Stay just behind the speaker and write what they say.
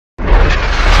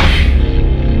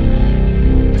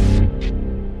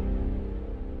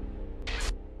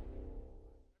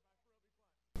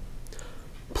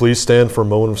Please stand for a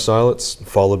moment of silence,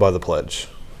 followed by the pledge.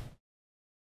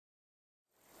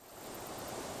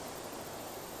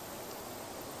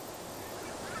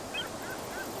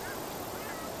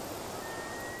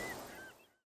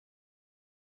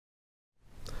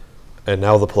 And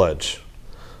now the pledge.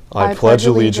 I pledge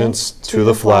allegiance to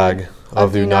the flag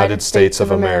of the United States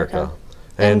of America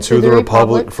and to the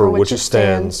republic for which it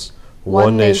stands,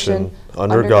 one nation,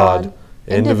 under God,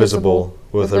 indivisible,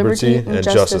 with liberty and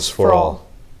justice for all.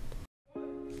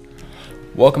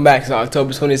 Welcome back to the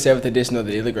October 27th edition of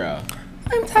the Daily Growl.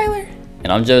 I'm Tyler.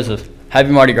 And I'm Joseph. Happy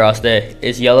Mardi Gras Day.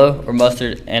 It's yellow or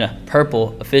mustard and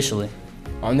purple officially.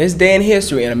 On this day in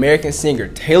history, an American singer,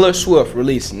 Taylor Swift,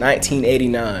 released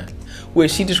 1989,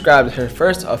 which she described as her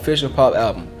first official pop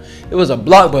album. It was a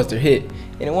blockbuster hit,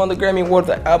 and it won the Grammy Award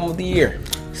for the Album of the Year.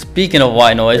 Speaking of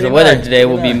white noise, the weather today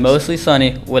will be mostly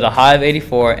sunny with a high of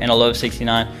 84 and a low of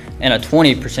 69 and a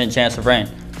 20% chance of rain.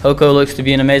 Hoko looks to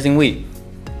be an amazing week.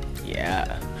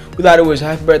 Yeah. We'd like to wish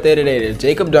happy birthday today to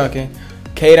Jacob Duncan,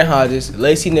 Caden Hodges,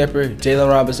 Lacey Nipper, Jalen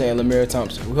Robinson, and Lamira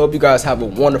Thompson. We hope you guys have a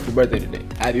wonderful birthday today.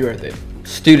 Happy birthday.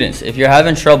 Students, if you're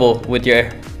having trouble with your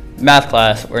math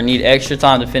class or need extra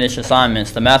time to finish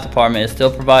assignments, the math department is still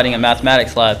providing a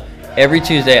mathematics lab every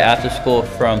Tuesday after school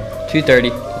from 2:30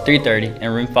 to 3:30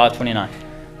 in room 529.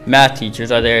 Math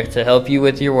teachers are there to help you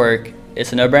with your work.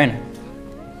 It's a no-brainer.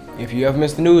 If you ever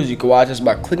missed the news, you can watch us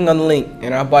by clicking on the link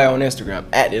in our bio on Instagram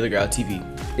at Daily Growl TV.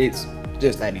 It's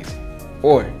just that easy.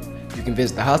 Or you can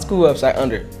visit the high school website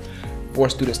under For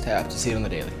Students tab to see it on the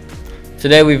daily.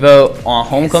 Today we vote on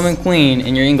Homecoming Queen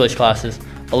in your English classes.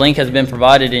 A link has been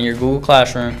provided in your Google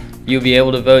Classroom. You'll be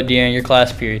able to vote during your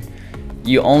class period.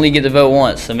 You only get to vote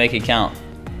once, so make it count.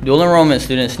 Dual enrollment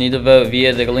students need to vote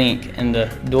via the link in the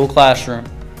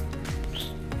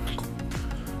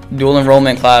dual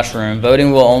enrollment classroom.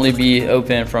 Voting will only be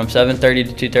open from 7:30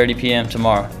 to 2:30 p.m.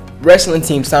 tomorrow. Wrestling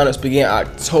team signups begin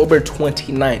October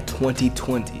 29,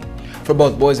 2020 for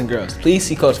both boys and girls. Please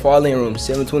see Coach Farley in room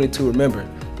 722. Remember,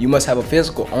 you must have a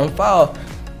physical on file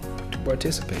to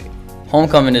participate.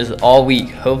 Homecoming is all week.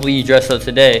 Hopefully you dress up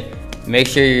today. Make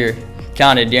sure you're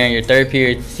counted during your third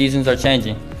period. Seasons are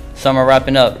changing. Some are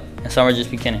wrapping up and some are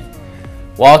just beginning.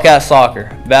 Wildcat soccer,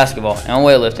 basketball, and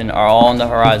weightlifting are all on the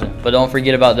horizon, but don't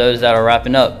forget about those that are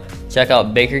wrapping up. Check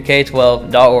out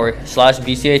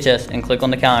bakerk12.org/BCHS and click on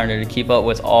the calendar to keep up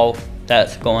with all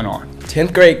that's going on.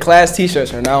 10th grade class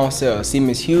t-shirts are now on sale. See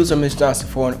Ms. Hughes or Ms. Johnson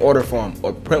for an order form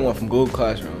or print one from Google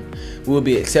Classroom. We will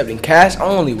be accepting cash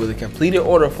only with a completed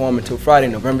order form until Friday,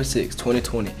 November 6,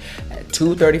 2020 at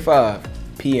 2:35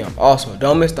 p.m. Also,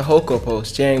 don't miss the Hoko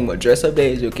post sharing what dress-up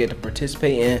days you'll get to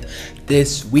participate in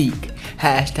this week.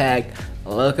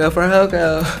 #Loco for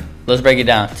Hoko. Let's break it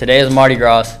down. Today is Mardi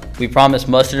Gras. We promise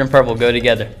mustard and purple go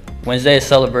together. Wednesday is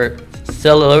Celebrity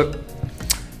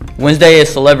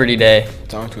Day.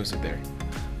 Tongue twisted there.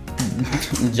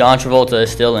 John Travolta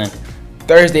is still in.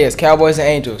 Thursday is Cowboys and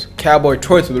Angels. Cowboy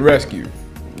Troy to the rescue.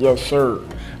 Yes, sir.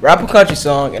 Rap a country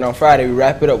song, and on Friday we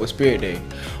wrap it up with Spirit Day,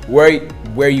 where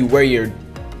you wear your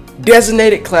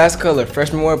designated class color.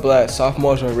 Freshmen wear black,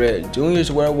 sophomores wear red,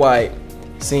 juniors wear white,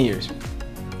 seniors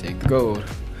take the gold.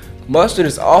 Mustard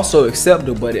is also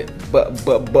acceptable, but it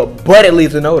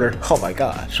leaves an odor. Oh my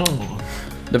gosh.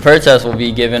 The purge test will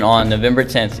be given on November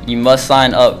 10th. You must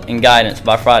sign up in guidance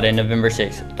by Friday, November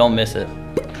 6th. Don't miss it.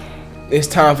 It's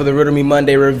time for the Riddle Me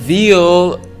Monday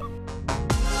reveal.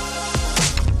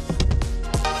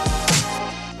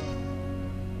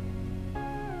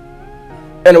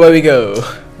 And away we go.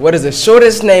 What is the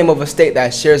shortest name of a state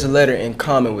that shares a letter in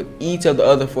common with each of the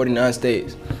other 49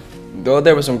 states? Though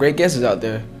there were some great guesses out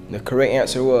there, the correct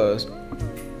answer was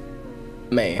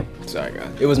Maine. Sorry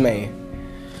guys, it was Maine.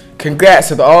 Congrats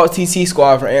to the All TC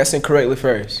squad for answering correctly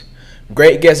first.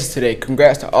 Great guesses today.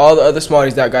 Congrats to all the other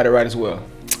smarties that got it right as well.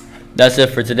 That's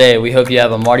it for today. We hope you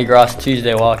have a Mardi Gras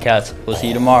Tuesday, Wildcats. We'll see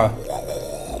you tomorrow.